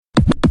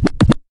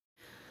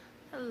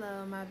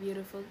Hello, my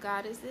beautiful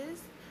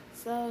goddesses.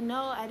 So,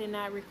 no, I did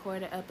not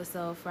record an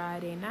episode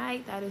Friday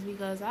night. That is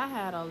because I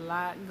had a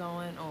lot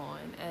going on.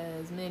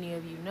 As many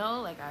of you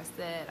know, like I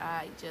said,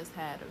 I just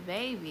had a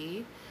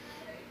baby.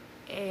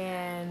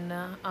 And,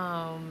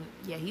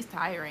 yeah, he's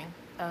tiring,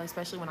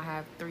 especially when I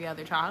have 3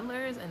 other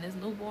toddlers. And this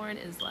newborn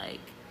is like,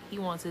 he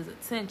wants his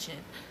attention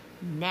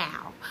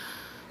now.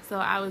 So,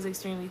 I was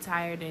extremely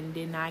tired and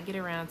did not get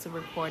around to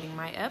recording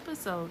my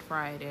episode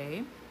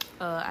Friday.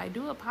 I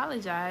do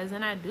apologize,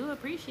 and I do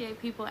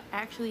appreciate people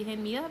actually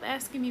hitting me up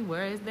asking me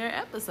where is their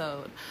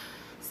episode.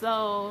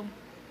 So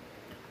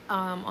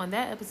on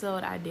that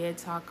episode, I did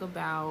talk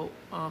about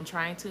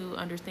trying to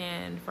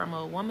understand from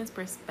a woman's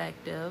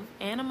perspective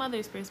and a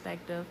mother's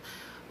perspective,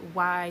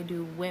 why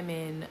do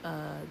women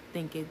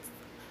think it's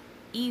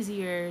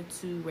easier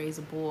to raise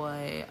a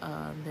boy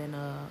than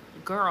a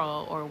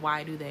girl, or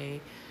why do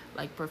they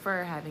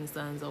prefer having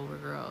sons over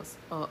girls,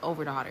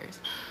 over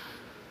daughters.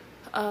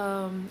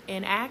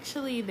 And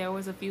actually there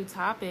was a few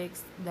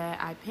topics that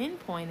I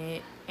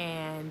pinpointed,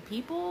 and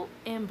people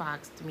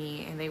inboxed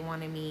me and they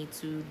wanted me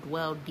to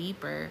dwell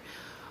deeper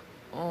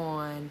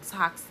on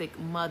toxic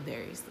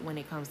mothers when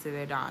it comes to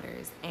their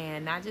daughters.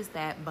 And not just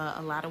that, but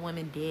a lot of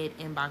women did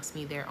inbox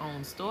me their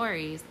own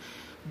stories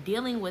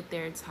dealing with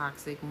their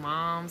toxic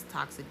moms,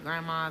 toxic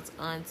grandmas,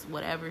 aunts,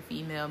 whatever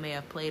female may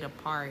have played a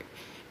part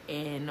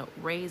in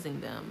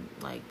raising them,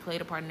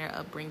 played a part in their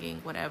upbringing,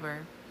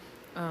 whatever.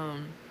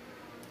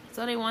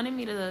 So they wanted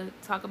me to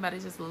talk about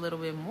it just a little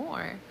bit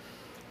more.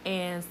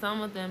 And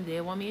some of them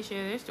did want me to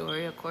share their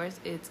story. Of course,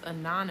 it's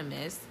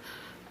anonymous.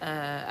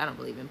 I don't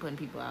believe in putting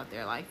people out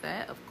there like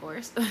that, of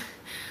course.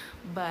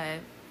 But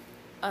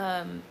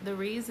the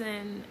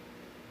reason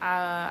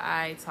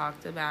I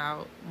talked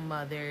about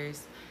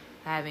mothers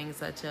having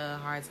such a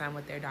hard time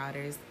with their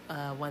daughters,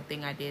 one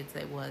thing I did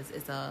say was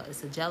it's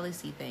a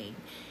jealousy thing.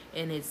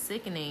 And it's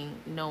sickening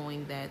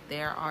knowing that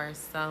there are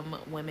some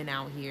women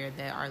out here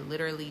that are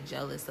literally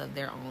jealous of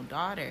their own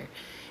daughter.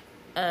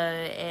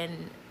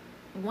 And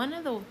one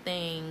of the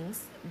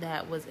things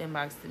that was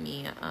inboxed to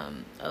me,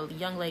 a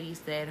young lady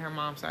said her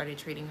mom started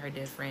treating her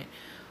different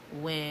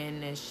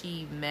when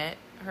she met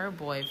her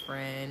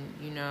boyfriend.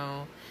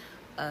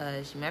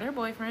 She met her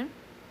boyfriend,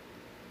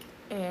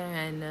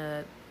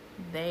 and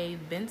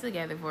they've been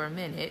together for a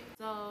minute.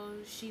 So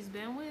she's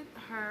been with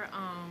her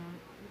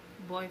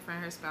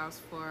boyfriend, her spouse,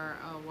 for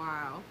a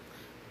while,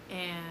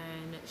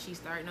 and she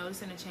started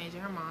noticing a change in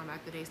her mom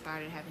after they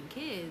started having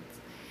kids.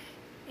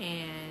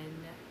 And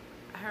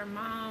her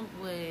mom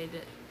would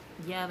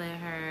yell at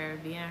her,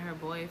 be in her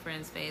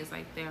boyfriend's face,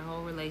 like their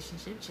whole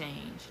relationship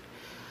changed.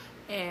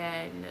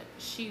 And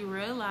she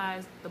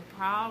realized the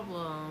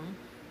problem,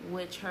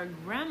 which her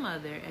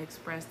grandmother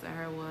expressed to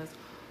her, was,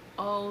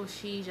 oh,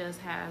 she just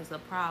has a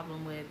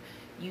problem with,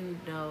 you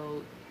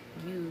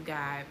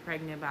guy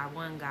pregnant by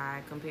one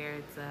guy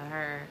compared to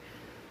her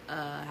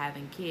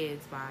having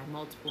kids by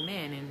multiple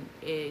men.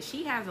 And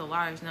she has a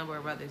large number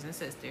of brothers and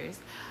sisters,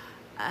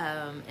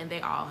 and they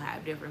all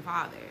have different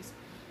fathers.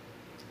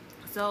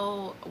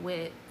 So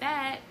with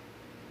that,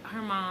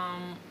 her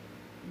mom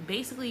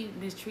basically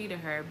mistreated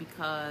her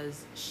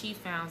because she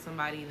found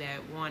somebody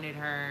that wanted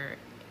her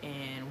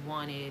and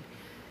wanted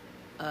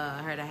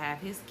her to have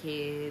his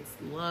kids,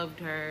 loved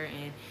her,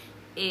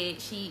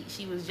 and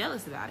she was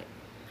jealous about it.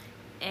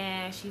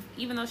 And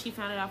even though she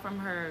found it out from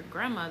her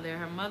grandmother,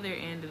 her mother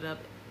ended up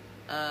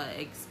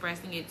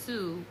expressing it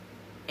too,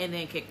 and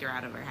then kicked her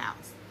out of her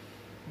house.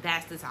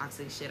 That's the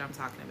toxic shit I'm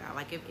talking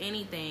about. If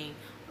anything,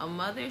 a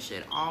mother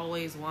should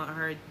always want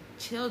her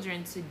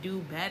children to do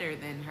better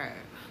than her.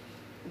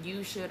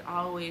 You should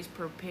always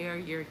prepare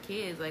your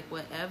kids.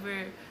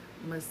 Whatever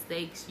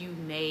mistakes you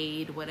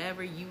made,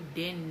 whatever you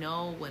didn't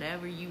know,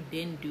 whatever you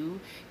didn't do,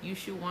 you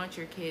should want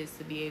your kids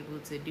to be able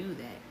to do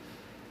that.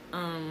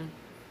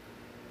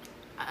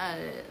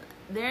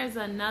 There's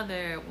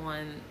another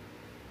one.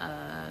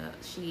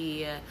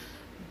 She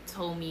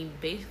told me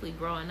basically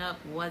growing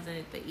up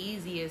wasn't the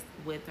easiest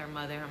with her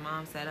mother. Her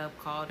mom sat up,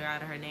 called her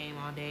out of her name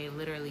all day,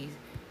 literally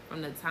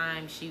from the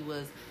time she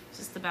was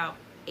just about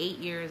 8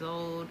 years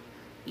old.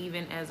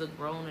 Even as a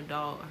grown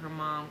adult, her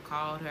mom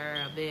called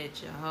her a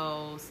bitch, a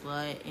hoe,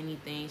 slut,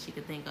 anything she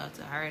could think of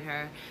to hurt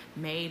her,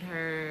 made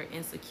her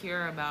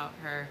insecure about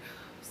her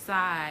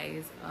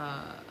size.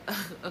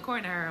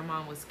 According to her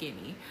mom was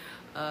skinny,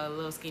 a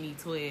little skinny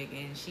twig,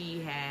 and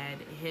she had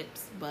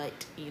hips,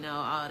 butt,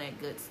 all that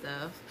good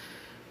stuff.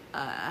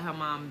 Her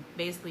mom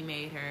basically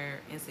made her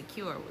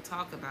insecure, would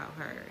talk about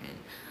her and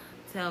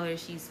tell her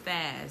she's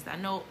fast. I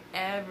know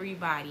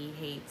everybody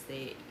hates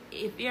it.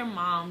 If your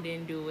mom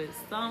didn't do it,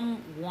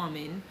 some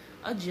woman,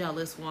 a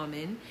jealous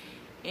woman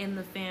in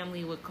the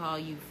family, would call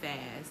you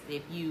fast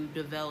if you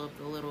developed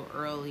a little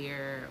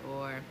earlier,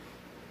 or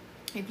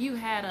if you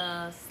had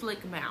a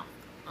slick mouth.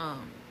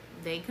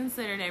 They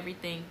considered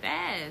everything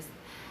fast.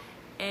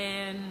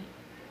 And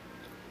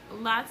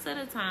lots of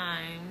the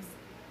times,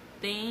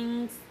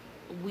 things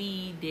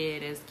we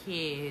did as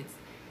kids,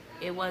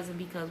 it wasn't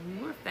because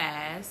we were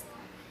fast.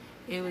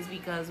 It was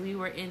because we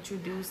were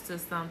introduced to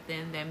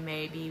something that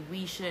maybe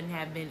we shouldn't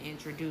have been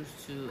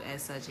introduced to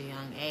at such a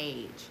young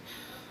age.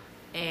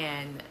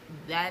 And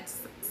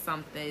that's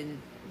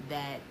something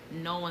that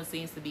no one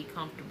seems to be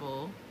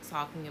comfortable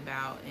talking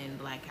about in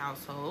black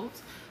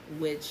households,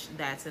 which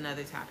that's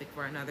another topic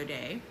for another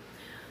day.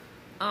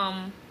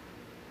 Um,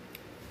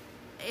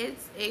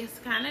 it's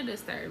kind of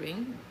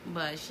disturbing,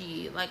 but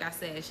she, like I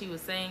said, she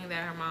was saying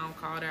that her mom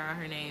called her out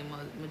her name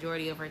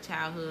majority of her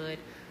childhood,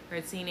 her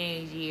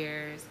teenage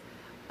years.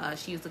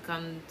 She used to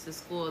come to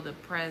school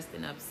depressed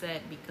and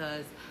upset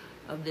because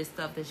of this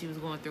stuff that she was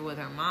going through with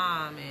her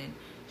mom, and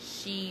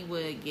she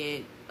would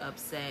get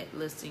upset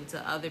listening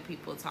to other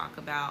people talk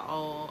about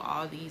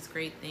all these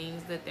great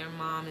things that their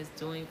mom is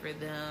doing for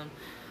them.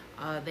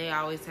 They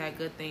always had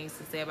good things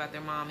to say about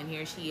their mom, and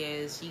here she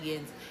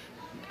gets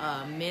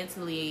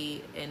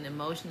mentally and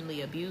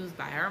emotionally abused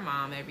by her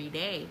mom every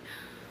day.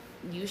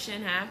 You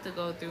shouldn't have to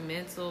go through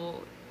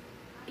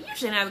you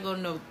shouldn't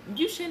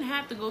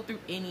have to go through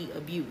any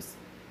abuse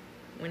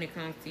when it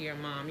comes to your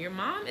mom. Your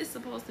mom is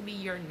supposed to be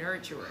your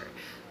nurturer.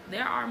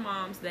 There are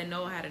moms that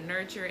know how to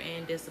nurture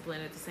and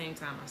discipline at the same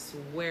time. I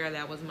swear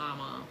that was my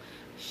mom.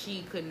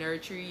 She could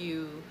nurture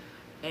you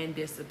and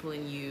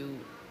discipline you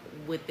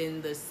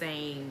within the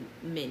same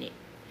minute.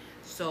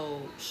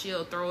 So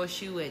she'll throw a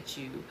shoe at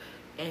you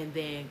and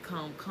then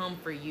come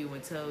comfort you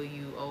and tell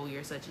you, oh,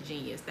 you're such a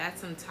genius. That's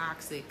some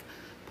toxic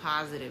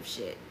positive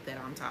shit that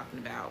I'm talking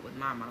about with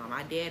my mom.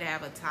 I did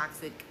have a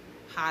toxic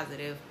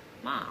positive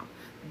mom.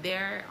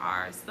 There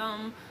are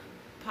some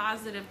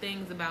positive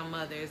things about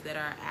mothers that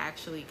are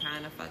actually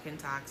kind of fucking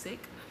toxic.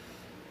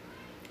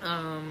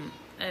 And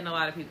a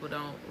lot of people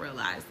don't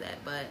realize that,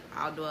 but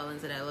I'll dwell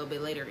into that a little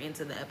bit later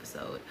into the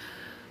episode.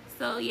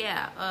 So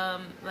yeah,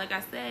 like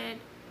I said,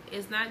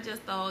 it's not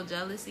just the whole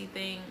jealousy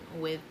thing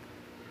with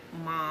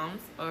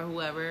moms or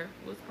whoever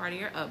was part of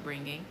your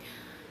upbringing.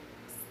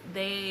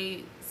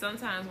 They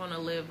sometimes want to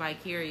live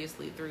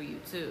vicariously through you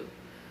too.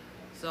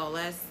 So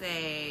let's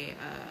say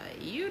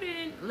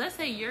let's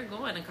say you're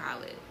going to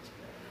college.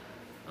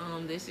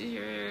 This is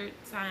your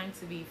time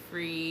to be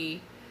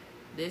free.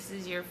 This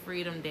is your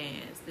freedom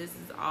dance. This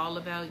is all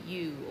about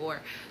you. Or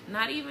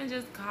not even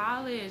just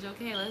college.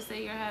 Okay, let's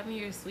say you're having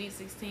your sweet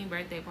 16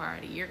 birthday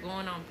party. You're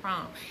going on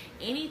prom.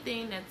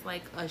 Anything that's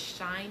like a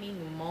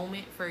shining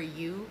moment for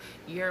you,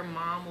 your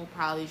mom will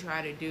probably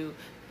try to do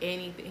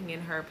anything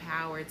in her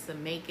power to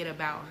make it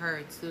about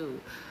her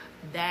too.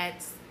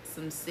 That's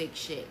some sick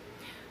shit.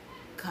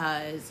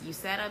 Because you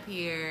sat up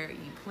here,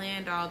 you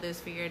planned all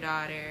this for your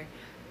daughter.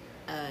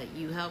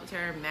 You helped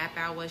her map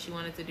out what she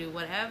wanted to do,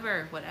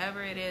 whatever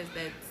it is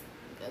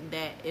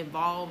that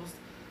involves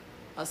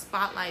a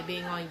spotlight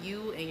being on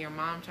you, and your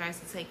mom tries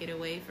to take it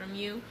away from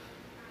you.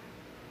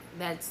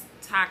 That's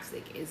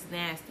toxic. It's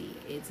nasty.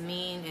 It's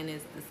mean, and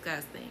it's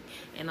disgusting.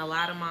 And a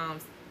lot of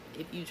moms,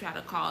 if you try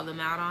to call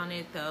them out on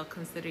it, they'll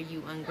consider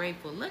you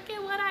ungrateful. Look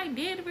at what I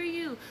did for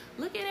you.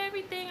 Look at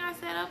everything I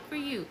set up for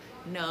you.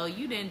 No,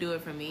 you didn't do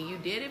it for me. You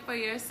did it for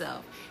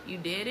yourself. You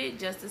did it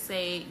just to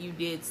say you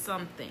did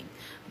something,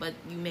 but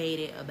you made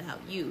it about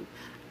you.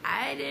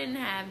 I didn't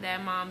have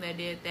that mom that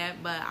did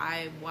that, but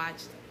I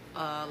watched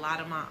a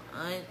lot of my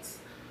aunts.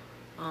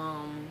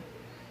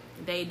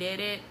 They did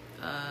it.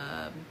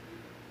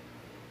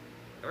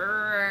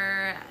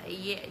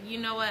 Yeah, you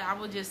know what? I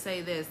will just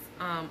say this.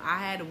 I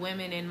had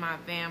women in my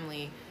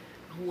family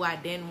who I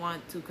didn't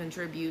want to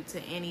contribute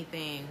to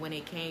anything when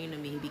it came to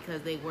me,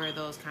 because they were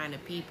those kind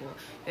of people.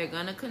 They're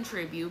going to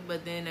contribute,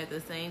 but then at the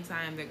same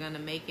time, they're going to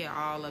make it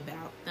all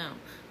about them.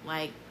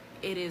 Like,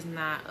 it is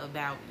not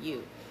about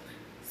you.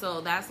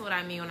 So that's what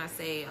I mean when I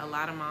say a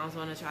lot of moms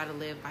want to try to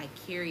live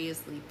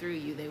vicariously through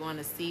you. They want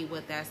to see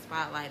what that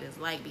spotlight is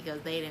like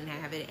because they didn't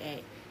have it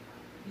at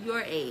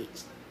your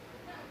age.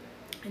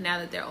 And now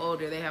that they're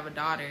older, they have a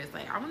daughter. It's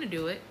like, I want to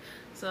do it.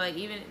 So, like,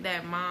 even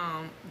that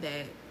mom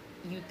that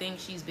you think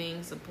she's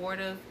being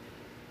supportive,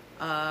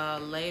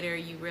 later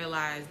you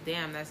realize,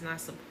 damn, that's not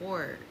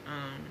support.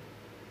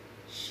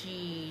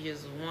 She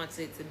just wants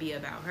it to be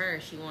about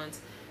her. She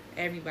wants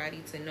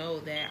everybody to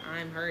know that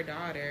I'm her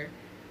daughter,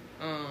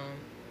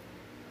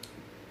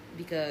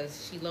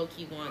 because she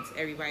low-key wants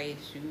everybody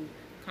to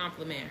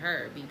compliment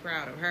her, be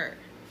proud of her.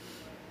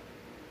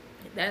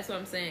 That's what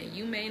I'm saying.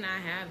 You may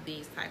not have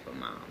these type of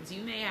moms.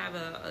 You may have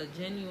a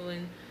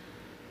genuine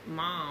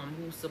mom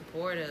who's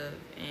supportive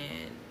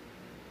and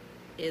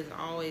is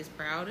always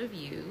proud of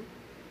you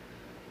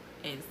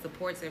and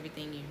supports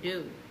everything you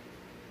do.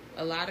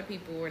 A lot of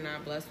people were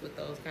not blessed with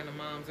those kind of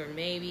moms, or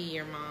maybe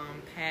your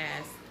mom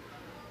passed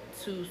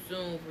too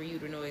soon for you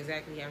to know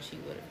exactly how she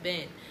would have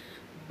been.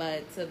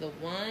 But to the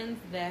ones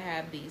that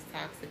have these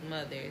toxic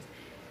mothers,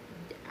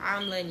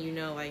 I'm letting you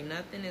know, like,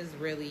 nothing is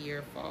really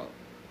your fault.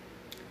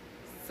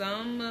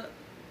 I'm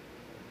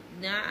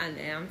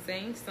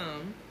saying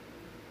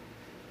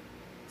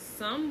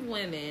some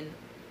women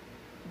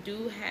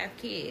do have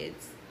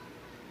kids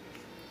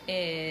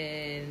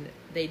and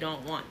they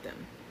don't want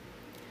them.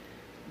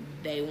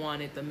 They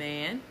wanted the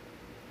man,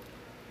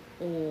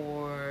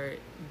 or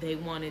they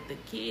wanted the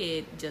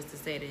kid just to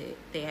say that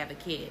they have a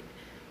kid.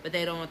 but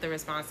they don't want the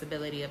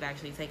responsibility of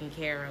actually taking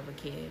care of a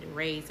kid,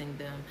 raising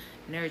them,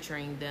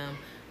 nurturing them,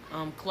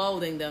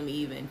 clothing them,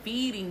 even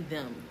feeding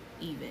them,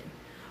 even.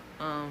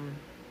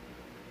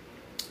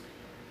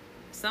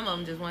 Some of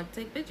them just want to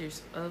take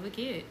pictures of a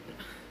kid,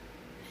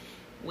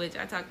 which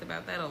I talked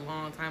about that a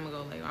long time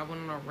ago. Like, I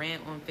went on a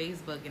rant on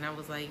Facebook, and I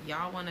was like,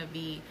 y'all want to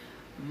be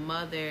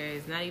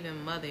mothers, not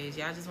even mothers.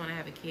 Y'all just want to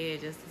have a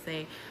kid just to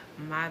say,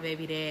 my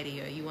baby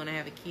daddy, or you want to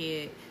have a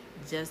kid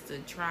just to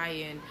try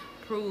and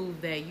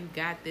prove that you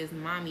got this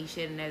mommy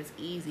shit and that it's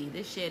easy.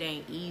 This shit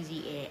ain't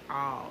easy at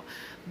all.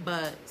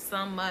 But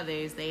some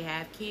mothers, they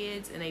have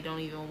kids and they don't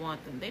even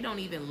want them. They don't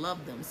even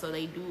love them. So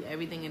they do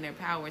everything in their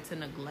power to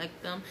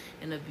neglect them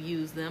and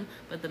abuse them.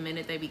 But the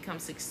minute they become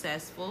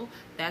successful,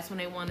 that's when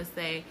they want to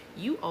say,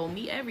 you owe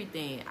me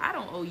everything. I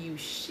don't owe you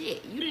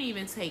shit. You didn't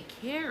even take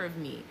care of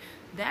me.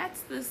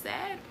 That's the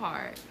sad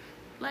part.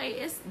 Like,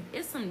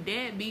 it's some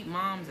deadbeat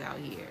moms out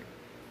here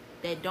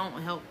that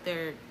don't help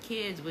their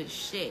kids with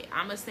shit.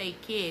 I'ma say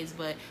kids,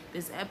 but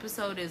this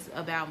episode is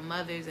about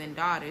mothers and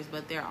daughters,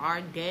 but there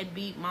are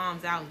deadbeat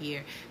moms out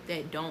here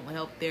that don't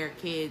help their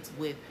kids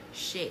with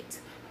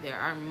shit. There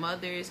are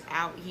mothers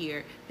out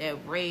here that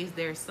raise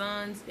their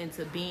sons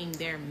into being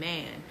their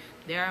man.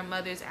 There are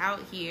mothers out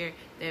here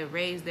that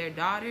raise their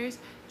daughters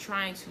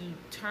trying to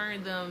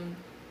turn them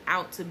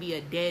out to be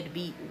a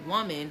deadbeat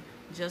woman,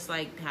 just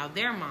like how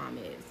their mom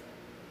is.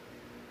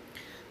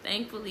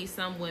 Thankfully,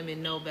 some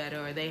women know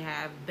better, or they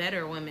have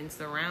better women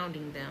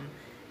surrounding them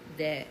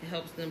that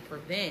helps them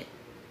prevent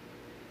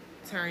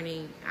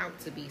turning out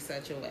to be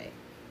such a way.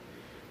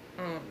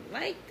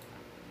 Like,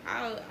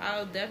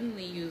 I'll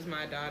definitely use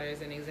my daughter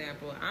as an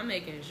example. I'm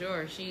making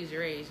sure she's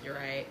raised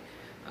right,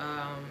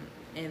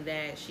 and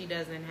that she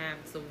doesn't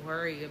have to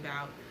worry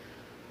about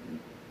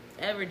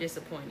ever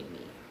disappointing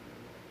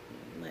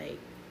me. Like,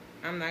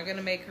 I'm not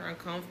gonna make her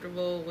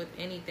uncomfortable with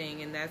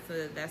anything, and that's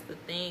the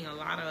thing. A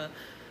lot of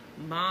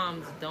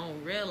moms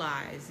don't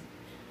realize,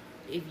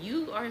 if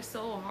you are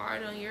so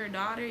hard on your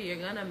daughter, you're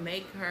gonna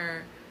make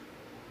her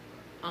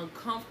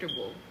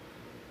uncomfortable.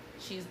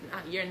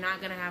 You're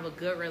not gonna have a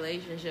good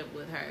relationship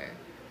with her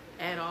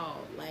at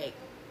all. Like,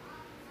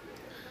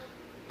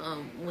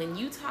 when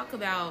you talk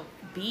about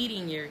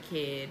beating your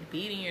kid,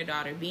 beating your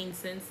daughter, being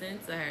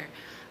sensitive to her,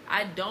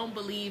 I don't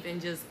believe in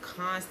just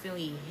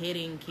constantly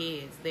hitting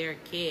kids. They're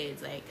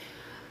kids. Like,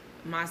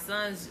 my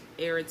sons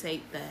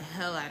irritate the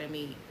hell out of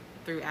me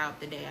throughout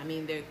the day. I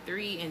mean, they're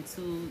 3 and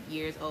 2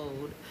 years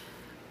old,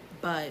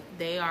 but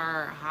they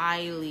are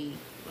highly,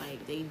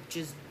 like, they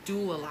just do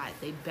a lot.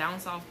 They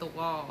bounce off the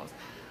walls.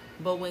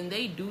 But when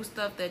they do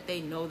stuff that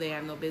they know they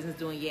have no business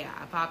doing, yeah,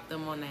 I pop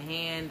them on the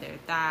hand, their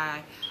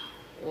thigh,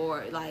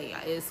 or like,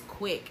 it's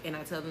quick, and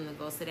I tell them to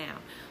go sit down.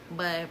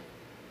 But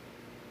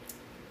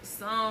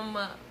some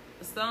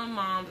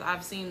moms,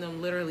 I've seen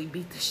them literally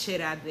beat the shit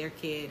out of their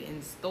kid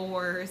in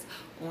stores,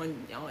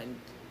 on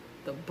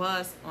the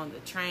bus, on the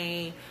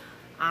train.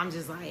 I'm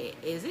just like,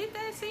 is it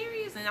that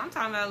serious? And I'm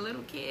talking about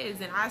little kids,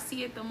 and I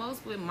see it the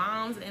most with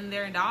moms and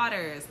their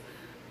daughters.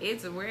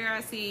 It's rare I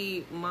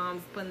see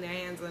moms putting their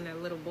hands on their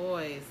little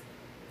boys.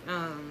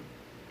 And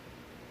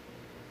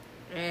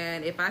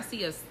if I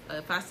see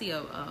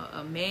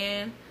a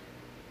man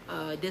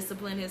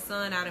discipline his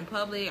son out in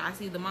public, I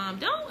see the mom,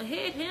 don't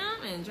hit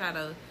him, and try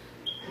to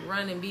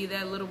run and be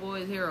that little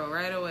boy's hero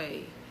right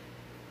away.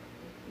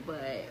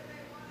 But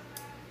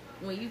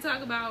when you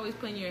talk about always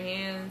putting your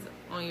hands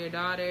on your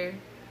daughter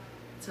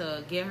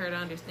to get her to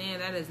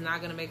understand, that is not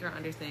going to make her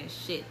understand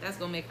shit. That's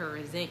going to make her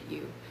resent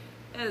you.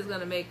 That is going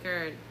to make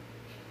her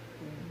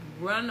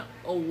run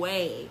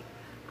away.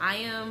 I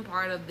am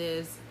part of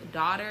this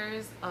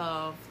Daughters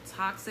of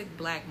Toxic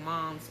Black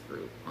Moms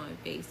group on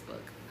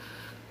Facebook.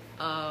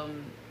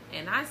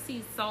 And I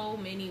see so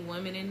many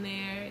women in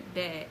there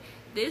that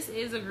this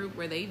is a group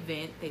where they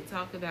vent. They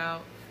talk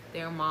about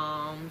their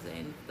moms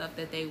and stuff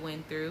that they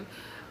went through.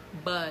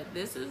 But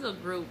this is a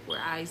group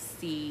where I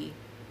see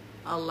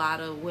a lot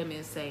of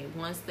women say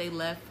once they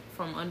left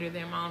from under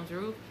their mom's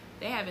roof,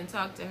 they haven't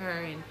talked to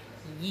her in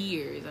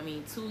years. I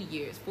mean, 2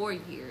 years, 4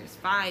 years,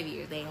 5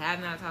 years. They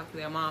have not talked to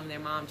their mom. Their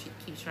mom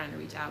keeps trying to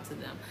reach out to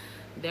them.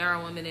 There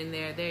are women in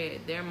there,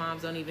 their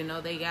moms don't even know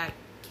they got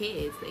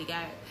kids. They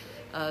got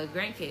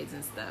grandkids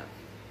and stuff.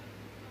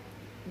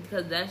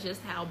 Because that's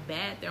just how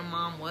bad their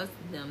mom was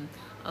to them.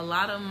 A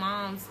lot of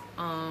moms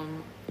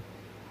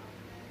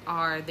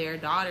are their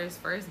daughter's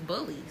first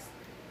bullies.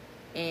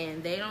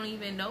 And they don't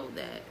even know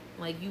that.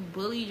 Like, you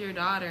bullied your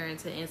daughter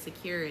into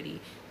insecurity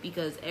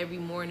because every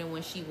morning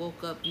when she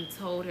woke up, you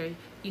told her,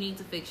 you need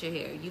to fix your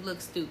hair. You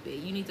look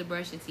stupid. You need to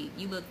brush your teeth.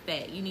 You look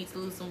fat. You need to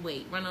lose some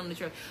weight. Run on the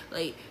trail.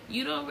 Like,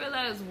 you don't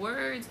realize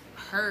words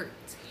hurt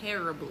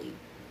terribly.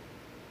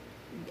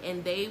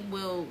 And they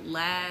will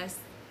last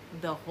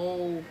the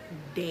whole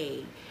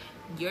day.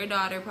 Your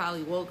daughter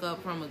probably woke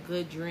up from a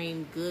good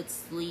dream, good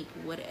sleep,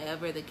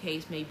 whatever the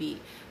case may be.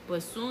 But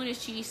as soon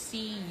as she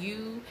see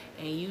you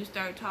and you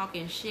start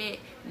talking shit,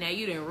 now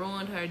you done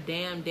ruined her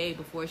damn day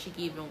before she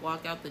can even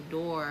walk out the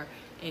door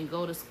and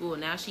go to school.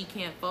 Now she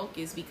can't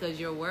focus because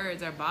your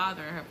words are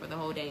bothering her for the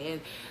whole day.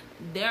 And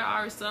there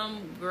are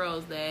some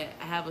girls that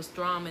have a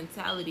strong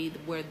mentality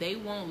where they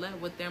won't let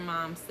what their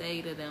mom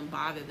say to them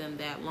bother them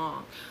that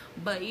long.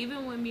 But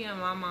even when me and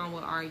my mom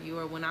would argue,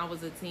 or when I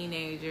was a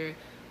teenager,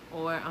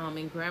 or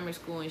in grammar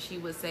school, and she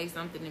would say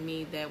something to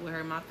me that would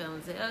hurt my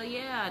feelings, say, oh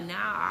yeah,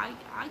 now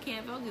I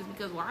can't focus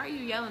because why are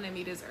you yelling at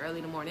me this early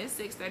in the morning? It's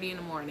 6:30 in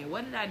the morning.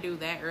 What did I do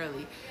that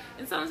early?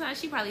 And sometimes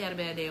she probably had a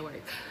bad day at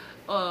work.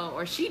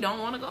 Or she don't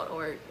want to go to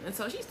work, and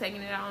so she's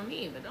taking it out on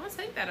me. But don't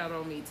take that out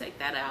on me. Take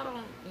that out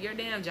on your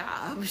damn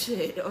job,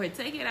 shit, or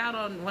take it out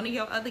on one of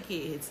your other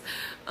kids.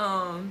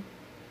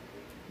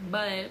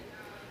 But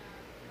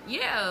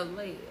yeah,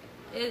 like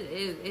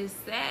it's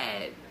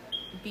sad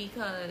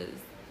because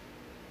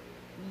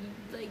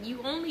like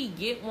you only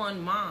get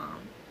one mom,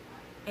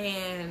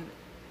 and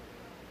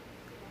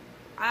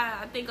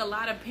I think a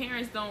lot of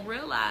parents don't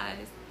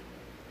realize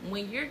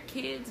when your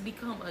kids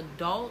become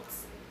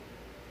adults,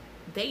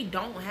 they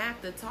don't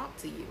have to talk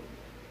to you.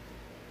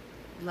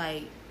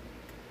 Like,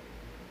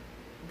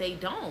 they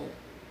don't.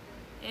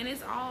 And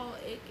it's all,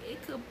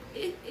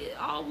 it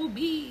all will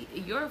be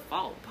your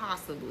fault,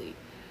 possibly.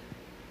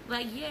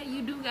 Like, yeah,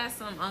 you do got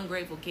some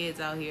ungrateful kids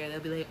out here. They'll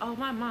be like, oh,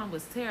 my mom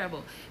was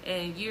terrible.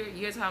 And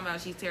you're talking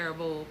about she's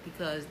terrible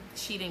because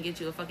she didn't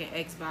get you a fucking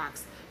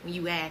Xbox when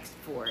you asked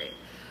for it.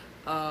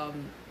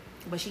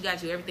 But she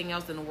got you everything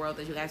else in the world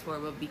that you asked for.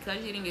 But because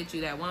she didn't get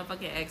you that one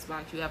fucking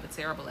Xbox, you have a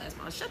terrible ass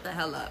mom. Shut the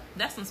hell up.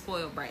 That's some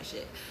spoiled brat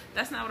shit.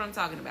 That's not what I'm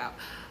talking about.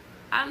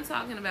 I'm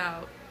talking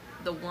about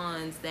the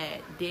ones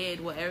that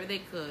did whatever they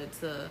could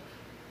to,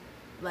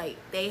 like,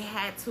 they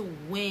had to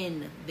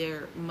win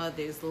their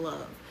mother's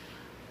love.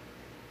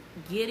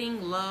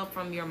 Getting love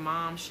from your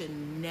mom should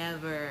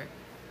never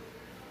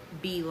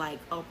be like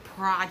a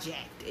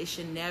project. It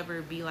should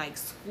never be like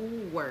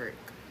schoolwork.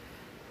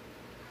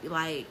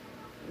 Like,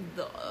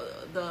 the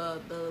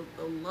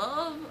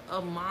love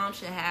a mom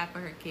should have for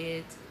her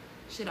kids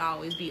should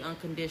always be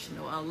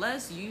unconditional,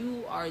 unless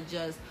you are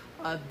just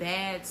a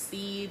bad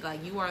seed,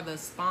 like you are the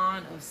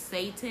spawn of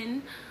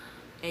Satan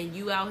and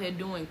you out here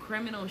doing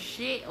criminal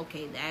shit.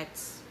 Okay,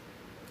 that's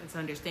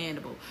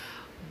understandable,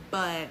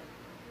 but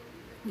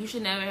you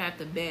should never have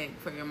to beg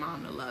for your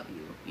mom to love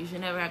you. You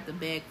should never have to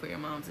beg for your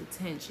mom's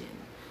attention.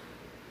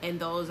 And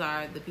those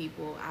are the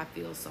people I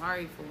feel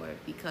sorry for,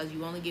 because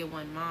you only get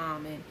one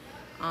mom. And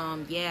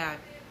yeah,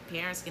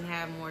 parents can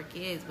have more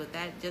kids, but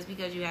that just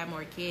because you have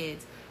more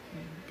kids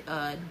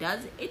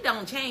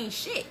don't change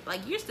shit.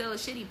 Like, you're still a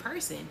shitty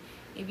person.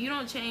 If you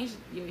don't change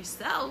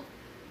yourself,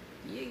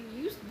 you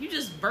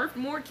just birthed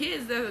more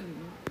kids.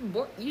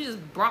 You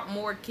just brought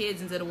more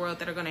kids into the world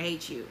that are gonna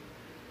hate you.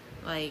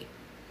 Like,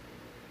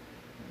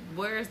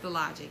 where's the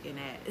logic in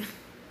that?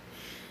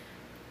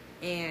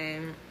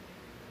 And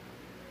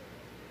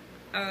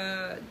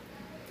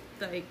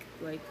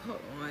like hold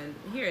on,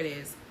 here it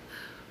is.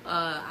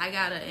 I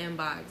got an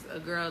inbox. A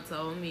girl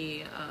told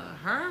me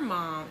her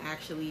mom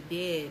actually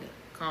did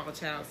call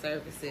child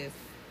services.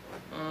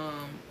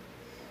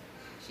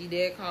 She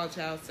did call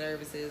child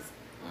services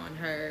on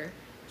her,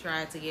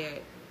 tried to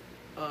get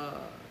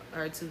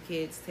her 2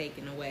 kids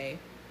taken away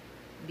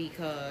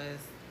because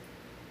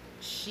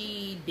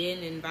she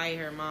didn't invite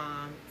her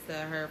mom to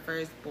her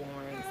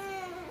firstborn's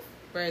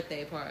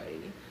birthday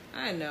party.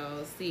 I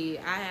know. See,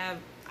 I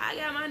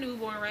got my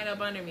newborn right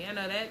up under me. I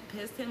know that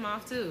pissed him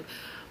off too.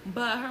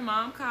 But her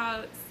mom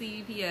called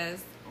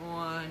CPS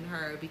on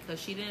her because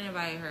she didn't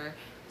invite her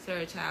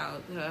to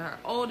her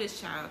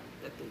oldest child.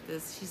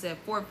 She said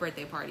 4th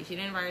birthday party. She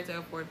didn't invite her to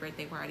her 4th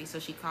birthday party, so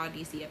she called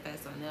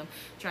DCFS on them.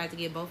 Tried to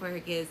get both of her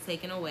kids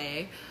taken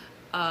away.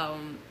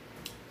 And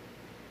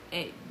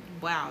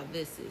wow,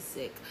 this is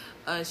sick.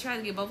 She tried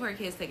to get both of her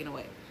kids taken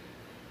away.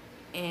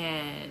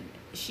 And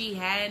she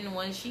hadn't,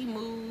 when she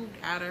moved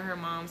out of her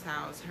mom's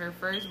house, her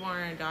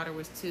firstborn daughter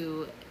was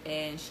 2,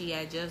 and she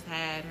had just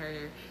had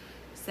her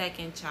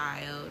 2nd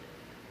child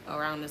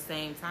around the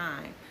same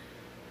time.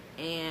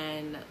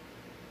 And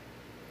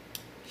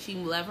she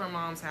left her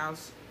mom's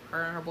house.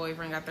 Her and her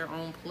boyfriend got their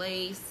own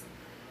place.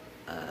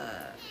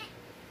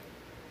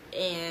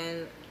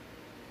 And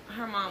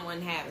her mom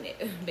wasn't having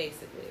it,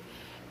 basically.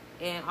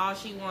 And all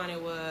she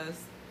wanted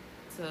was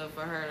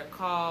for her to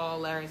call,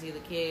 let her see the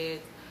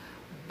kids.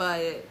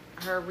 But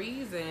her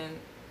reason,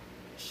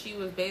 she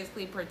was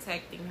basically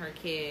protecting her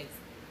kids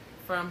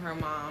from her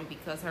mom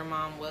because her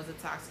mom was a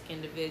toxic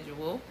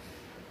individual.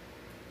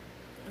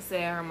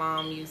 Said her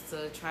mom used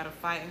to try to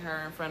fight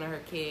her in front of her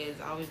kids,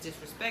 always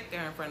disrespect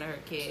her in front of her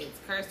kids,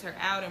 cursed her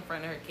out in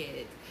front of her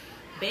kids.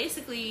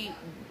 Basically,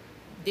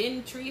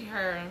 didn't treat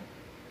her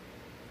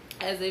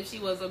as if she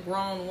was a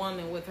grown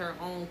woman with her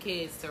own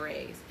kids to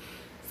raise.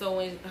 So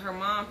when her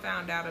mom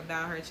found out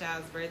about her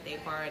child's birthday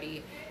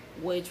party,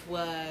 which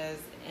was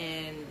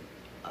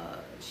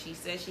she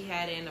said she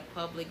had it in a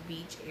public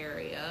beach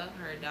area.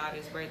 Her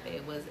daughter's birthday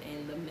was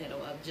in the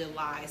middle of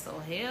July. So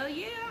hell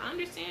yeah, I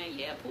understand.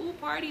 Yeah, pool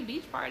party,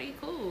 beach party,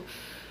 cool.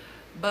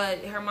 But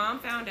her mom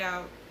found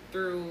out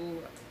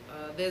through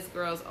this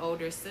girl's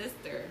older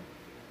sister.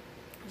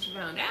 She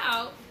found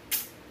out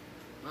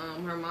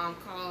her mom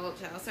called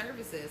child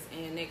services,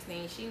 and next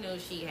thing she knew,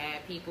 she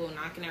had people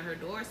knocking at her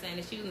door saying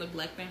that she was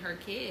neglecting her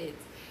kids.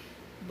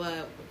 But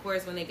of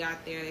course, when they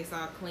got there, they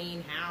saw a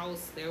clean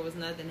house. There was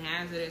nothing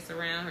hazardous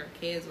around. Her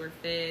kids were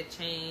fed,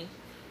 changed.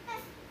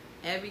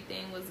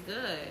 Everything was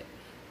good.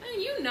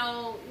 And you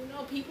know,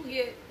 people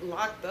get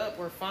locked up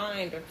or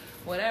fined or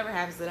whatever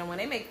happens to them when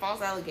they make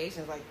false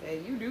allegations like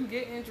that. You do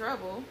get in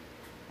trouble.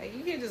 Like,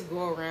 you can't just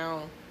go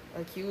around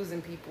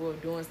accusing people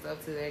of doing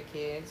stuff to their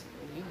kids.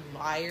 You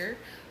liar.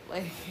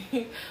 Like,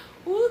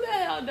 who the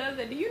hell does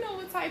it? Do you know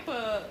what type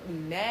of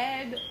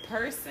mad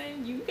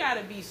person? You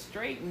gotta be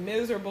straight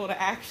miserable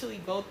to actually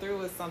go through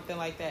with something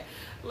like that.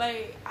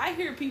 Like, I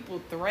hear people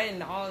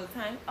threaten all the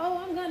time. Oh,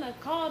 I'm gonna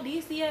call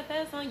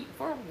DCFS on you.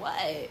 For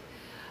what?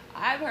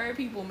 I've heard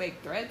people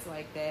make threats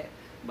like that.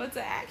 But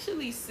to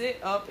actually sit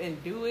up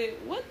and do it,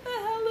 what the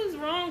hell is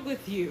wrong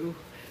with you?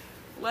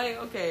 Like,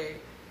 okay,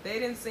 they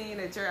didn't see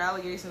that your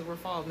allegations were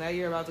false. Now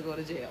you're about to go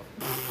to jail.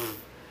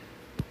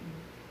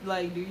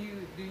 Like, do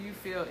you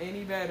feel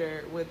any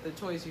better with the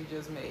choice you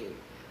just made?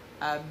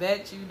 I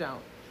bet you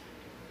don't.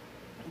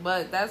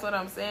 But that's what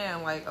I'm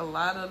saying. Like, a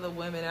lot of the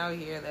women out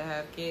here that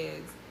have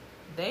kids,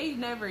 they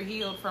never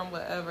healed from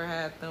whatever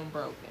had them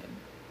broken.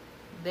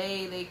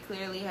 They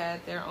clearly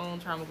had their own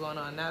trauma going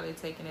on. Now they're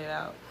taking it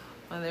out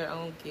on their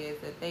own kids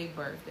that they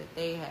birthed, that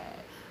they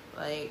had.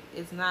 Like,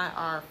 it's not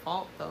our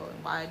fault, though.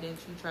 And why didn't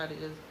you try to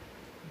just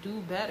do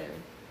better?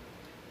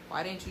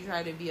 Why didn't you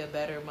try to be a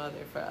better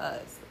mother for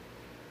us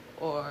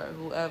or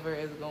whoever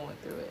is going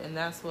through it? And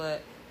that's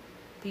what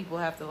people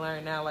have to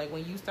learn now. Like,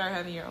 when you start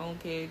having your own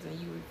kids and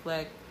you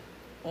reflect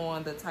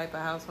on the type of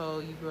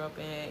household you grew up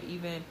in,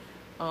 even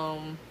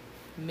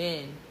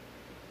men,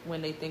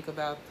 when they think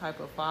about the type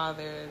of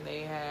father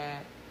they had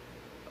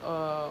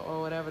or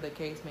whatever the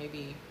case may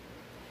be,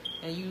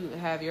 and you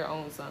have your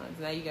own sons,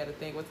 now you got to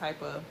think, what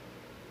type of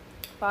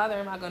father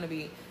am I going to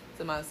be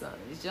to my sons?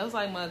 It's just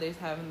like mothers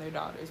having their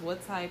daughters.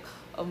 What type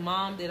of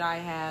mom did I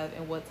have,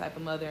 and what type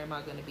of mother am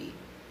I going to be?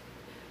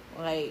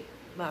 Like,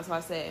 that's why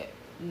I said,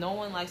 no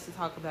one likes to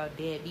talk about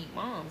deadbeat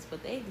moms,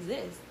 but they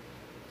exist.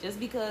 Just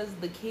because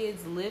the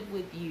kids live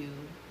with you,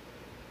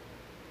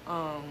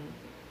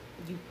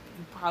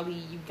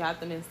 you got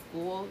them in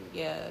school,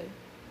 yeah.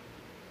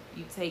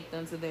 You take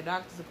them to their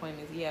doctor's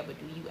appointments, yeah, but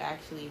do you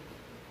actually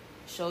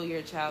show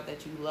your child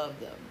that you love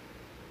them?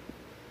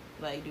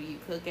 Like, do you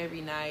cook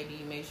every night? Do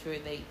you make sure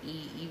they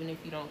eat? Even if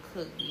you don't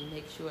cook, do you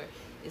make sure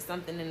there's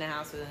something in the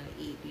house for them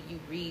to eat? Do you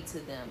read to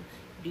them?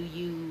 Do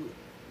you,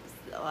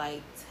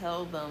 like,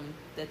 tell them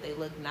that they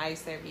look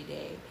nice every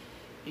day?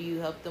 Do you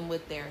help them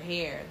with their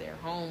hair, their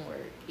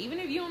homework? Even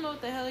if you don't know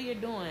what the hell you're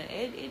doing,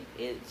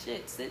 it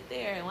should sit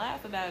there and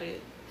laugh about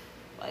it.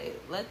 Like,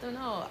 let them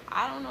know.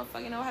 I don't know if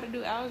I know how to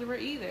do algebra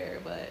either,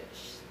 but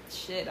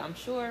shit, I'm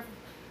sure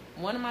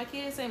one of my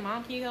kids say,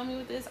 Mom, can you help me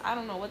with this? I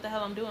don't know what the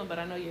hell I'm doing, but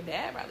I know your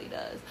dad probably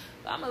does.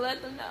 So I'm gonna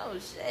let them know,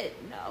 shit,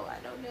 no, I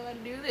don't know how to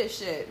do this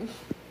shit.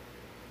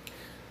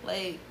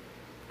 Like,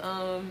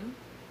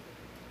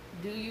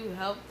 do you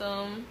help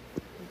them?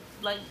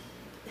 Like,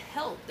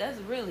 help, that's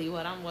really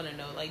what I want to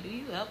know. Like, do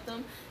you help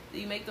them? Do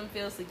you make them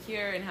feel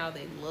secure in how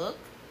they look?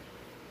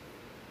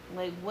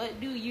 Like, what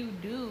do you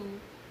do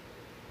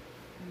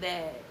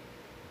that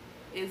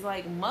is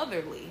like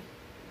motherly?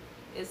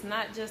 It's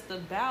not just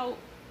about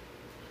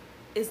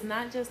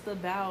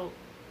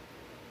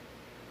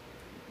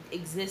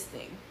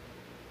existing.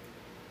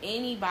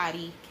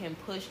 Anybody can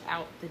push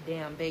out the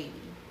damn baby.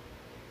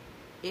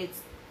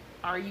 It's,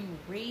 are you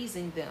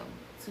raising them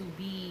to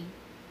be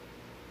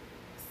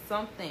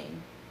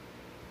something?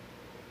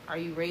 Are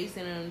you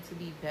raising them to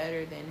be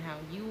better than how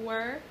you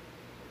were?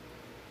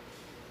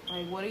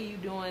 Like, what are you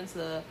doing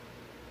to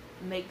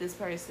make this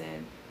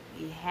person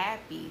be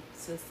happy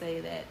to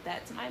say that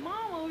that's my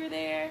mom over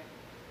there?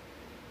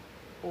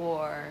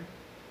 Or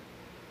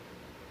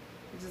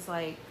just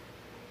like,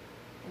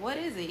 what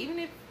is it? Even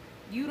if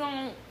you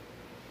know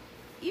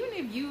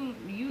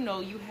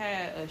you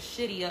had a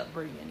shitty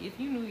upbringing, if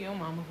you knew your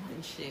mama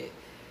wasn't shit,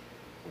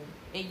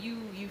 and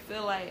you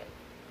feel like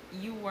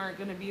you weren't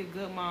gonna be a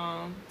good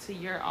mom to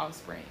your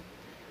offspring,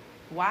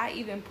 why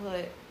even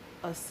put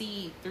a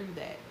seed through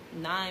that?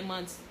 9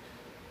 months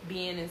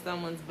being in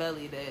someone's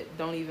belly that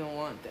don't even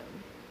want them.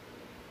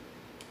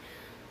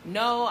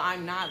 No,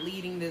 I'm not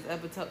leading this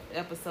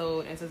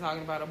episode into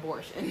talking about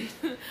abortion.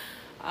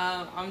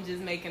 I'm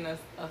just making a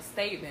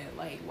statement.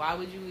 Like, why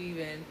would you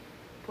even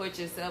put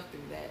yourself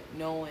through that,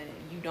 knowing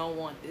you don't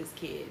want this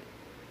kid?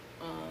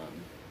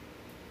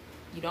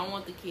 You don't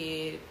want the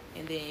kid,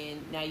 and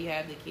then now you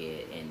have the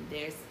kid, and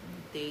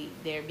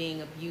they're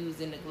being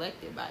abused and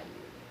neglected by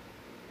you.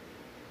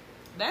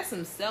 That's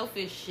some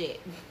selfish shit.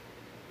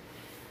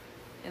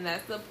 And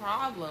that's the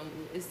problem.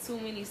 It's too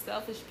many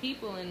selfish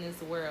people in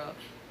this world,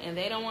 and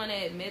they don't want to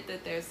admit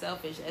that they're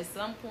selfish. At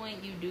some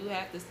point, you do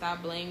have to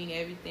stop blaming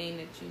everything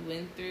that you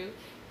went through.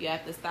 You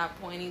have to stop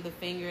pointing the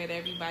finger at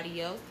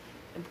everybody else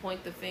and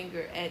point the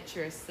finger at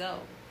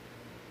yourself.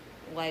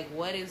 Like,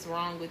 what is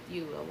wrong with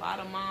you? A lot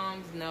of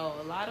moms know,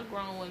 a lot of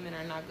grown women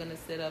are not going to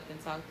sit up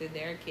and talk to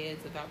their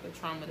kids about the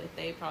trauma that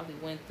they probably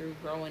went through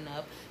growing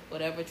up,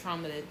 whatever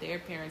trauma that their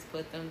parents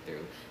put them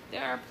through.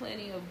 There are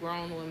plenty of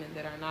grown women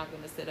that are not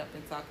going to sit up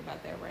and talk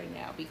about that right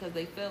now because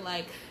they feel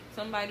like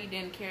somebody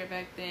didn't care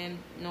back then,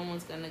 no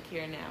one's going to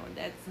care now. And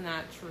that's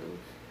not true.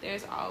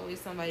 There's always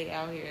somebody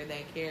out here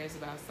that cares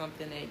about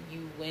something that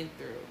you went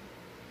through.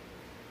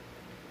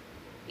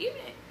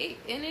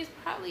 And it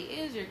probably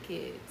is your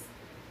kids.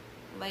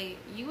 Like,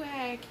 you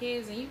had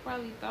kids and you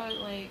probably thought,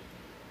 like,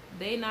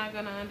 they not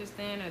gonna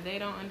understand or they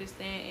don't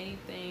understand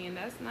anything, and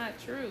that's not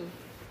true.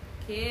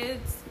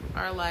 Kids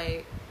are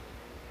like,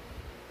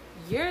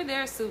 you're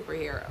their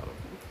superhero.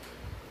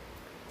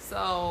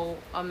 So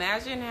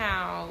imagine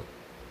how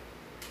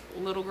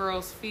little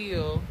girls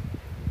feel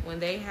when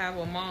they have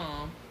a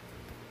mom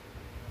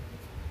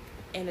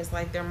and it's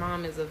like their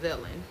mom is a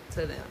villain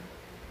to them,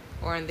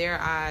 or in their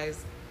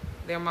eyes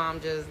their mom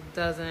just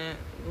doesn't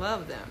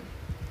love them.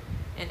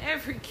 And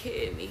every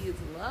kid needs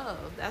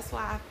love. That's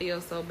why I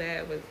feel so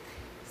bad with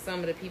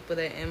some of the people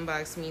that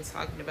inbox me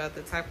talking about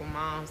the type of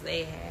moms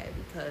they had,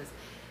 because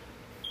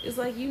it's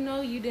like, you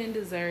know, you didn't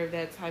deserve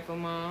that type of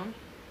mom.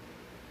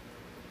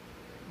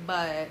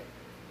 But,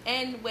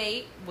 and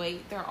wait,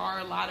 there are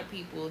a lot of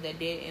people that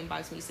did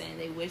inbox me saying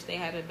they wish they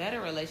had a better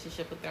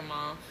relationship with their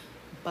mom,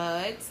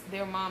 but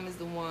their mom is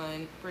the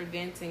one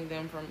preventing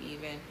them from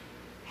even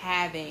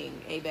having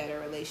a better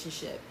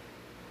relationship.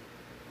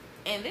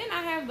 And then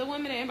I have the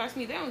women that inbox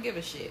me, they don't give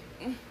a shit.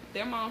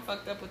 Their mom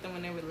fucked up with them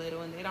when they were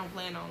little and they don't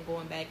plan on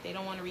going back. They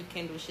don't want to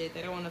rekindle shit.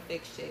 They don't want to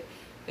fix shit.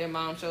 Their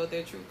mom showed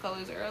their true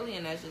colors early,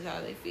 and that's just how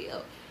they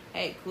feel.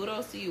 Hey,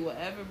 kudos to you.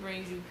 Whatever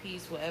brings you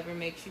peace, whatever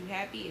makes you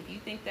happy. If you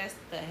think that's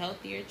the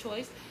healthier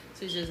choice,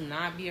 to just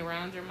not be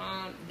around your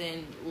mom,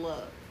 then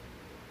look,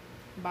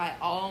 by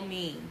all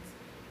means,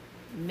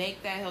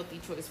 make that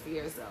healthy choice for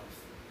yourself.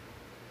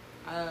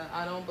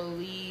 I don't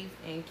believe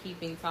in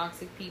keeping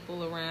toxic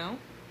people around.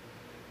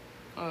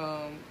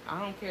 I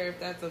don't care if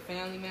that's a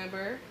family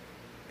member,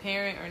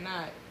 parent, or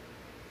not.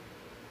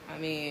 I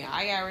mean,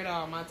 I got rid of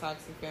all my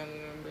toxic family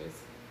members.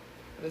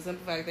 For the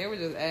simple fact, they were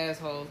just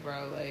assholes,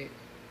 bro. Like,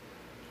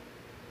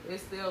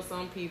 there's still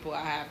some people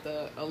I have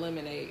to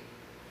eliminate.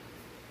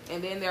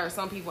 And then there are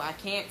some people I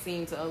can't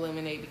seem to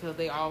eliminate because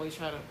they always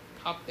try to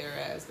pop their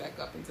ass back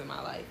up into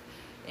my life.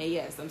 And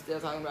yes, I'm still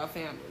talking about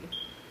family.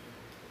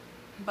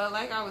 But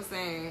like I was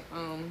saying,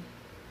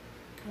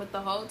 with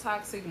the whole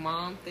toxic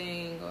mom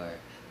thing, or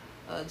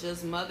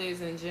just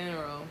mothers in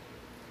general,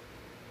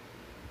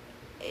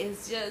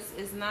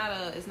 it's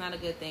not a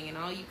good thing. And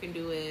all you can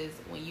do is,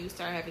 when you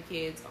start having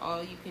kids,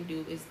 all you can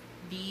do is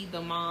be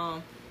the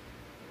mom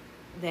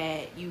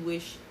that you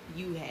wish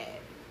you had.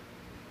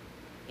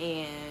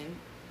 And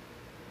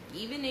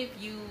even if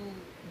you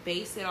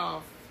base it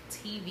off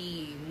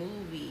TV,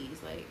 movies,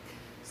 like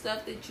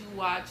stuff that you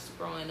watched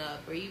growing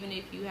up, or even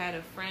if you had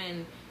a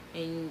friend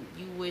and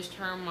you wished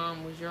her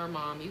mom was your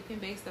mom, you can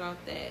base it off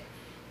that.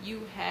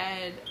 You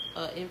had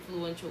an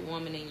influential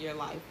woman in your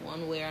life,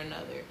 one way or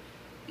another.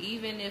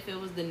 Even if it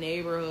was the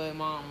neighborhood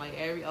mom, like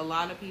a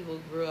lot of people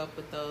grew up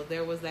with those.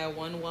 There was that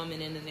one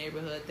woman in the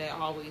neighborhood that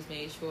always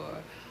made sure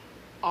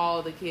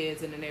all the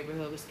kids in the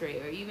neighborhood was straight.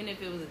 Or even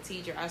if it was a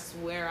teacher, I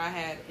swear I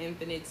had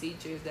infinite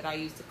teachers that I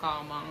used to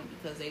call mom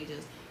because they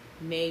just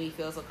made me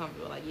feel so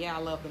comfortable. Like, yeah, I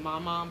love my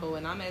mom, but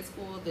when I'm at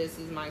school, this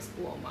is my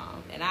school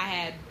mom. And I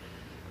had,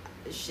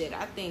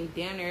 I think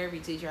damn near every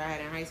teacher I had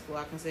in high school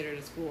I considered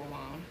a school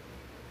mom.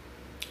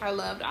 I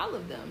loved all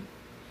of them.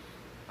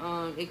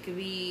 It could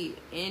be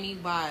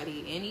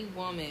anybody, any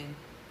woman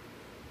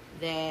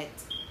that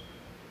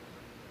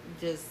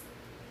just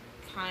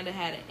kind of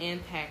had an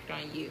impact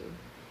on you,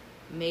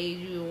 made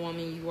you the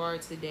woman you are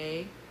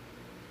today.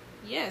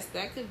 Yes,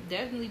 that could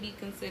definitely be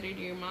considered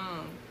your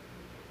mom.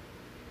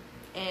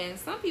 And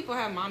some people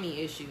have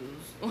mommy issues.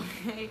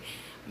 Okay,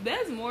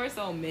 that's more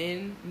so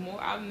men.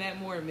 I've met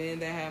more men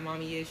that have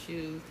mommy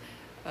issues.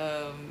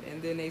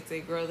 And then they say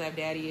girls have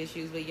daddy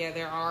issues, but yeah,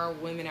 there are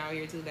women out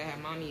here too that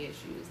have mommy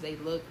issues. They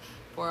look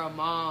for a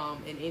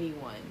mom in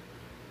anyone.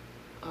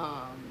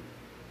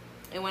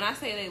 And when I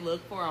say they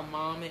look for a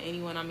mom in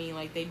anyone, I mean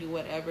like they do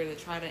whatever to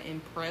try to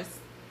impress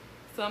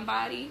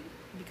somebody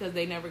because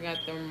they never got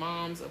their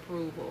mom's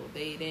approval.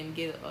 They didn't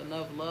get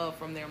enough love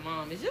from their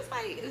mom. It's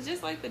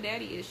just like the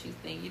daddy issues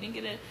thing. You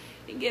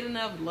didn't get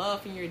enough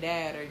love from your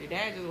dad, or your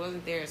dad just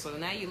wasn't there. So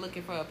now you're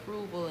looking for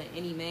approval in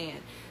any man.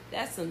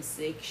 That's some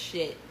sick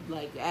shit.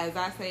 Like, as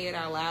I say it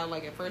out loud,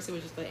 like at first it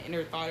was just an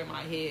inner thought in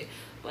my head,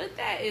 but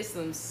that is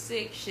some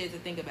sick shit to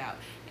think about.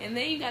 And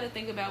then you got to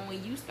think about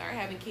when you start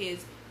having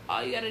kids,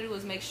 all you got to do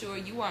is make sure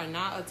you are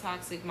not a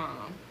toxic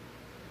mom.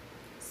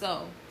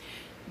 So,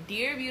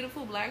 dear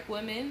beautiful black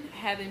women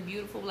having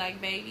beautiful black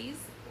babies,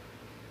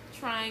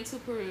 trying to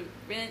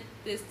prevent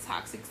this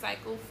toxic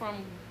cycle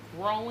from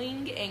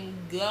growing and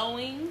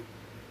going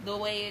the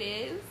way it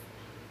is,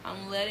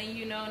 I'm letting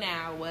you know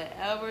now,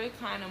 whatever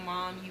kind of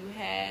mom you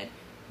had,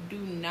 Do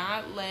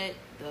not let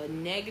the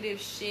negative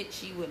shit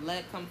she would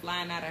let come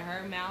flying out of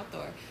her mouth,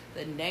 or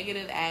the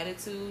negative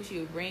attitude she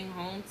would bring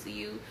home to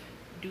you,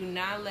 do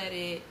not let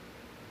it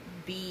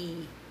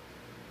be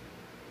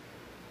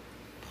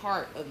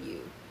part of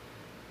you.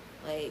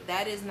 Like,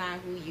 that is not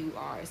who you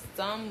are.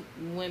 Some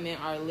women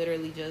are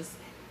literally just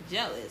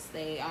jealous.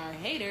 They are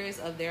haters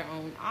of their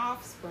own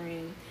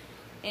offspring,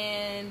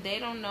 and they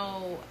don't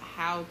know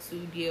how to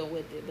deal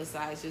with it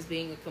besides just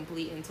being a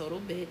complete and total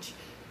bitch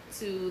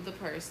to the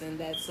person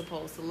that's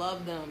supposed to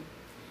love them.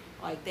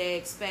 Like, they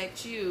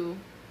expect you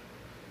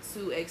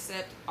to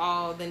accept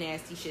all the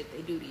nasty shit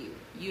they do to you.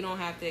 You don't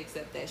have to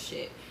accept that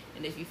shit.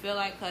 And if you feel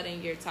like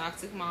cutting your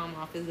toxic mom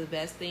off is the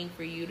best thing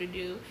for you to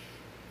do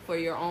for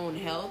your own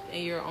health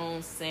and your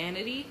own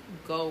sanity,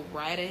 go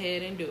right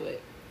ahead and do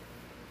it.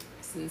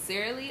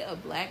 Sincerely, a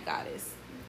Black Goddess.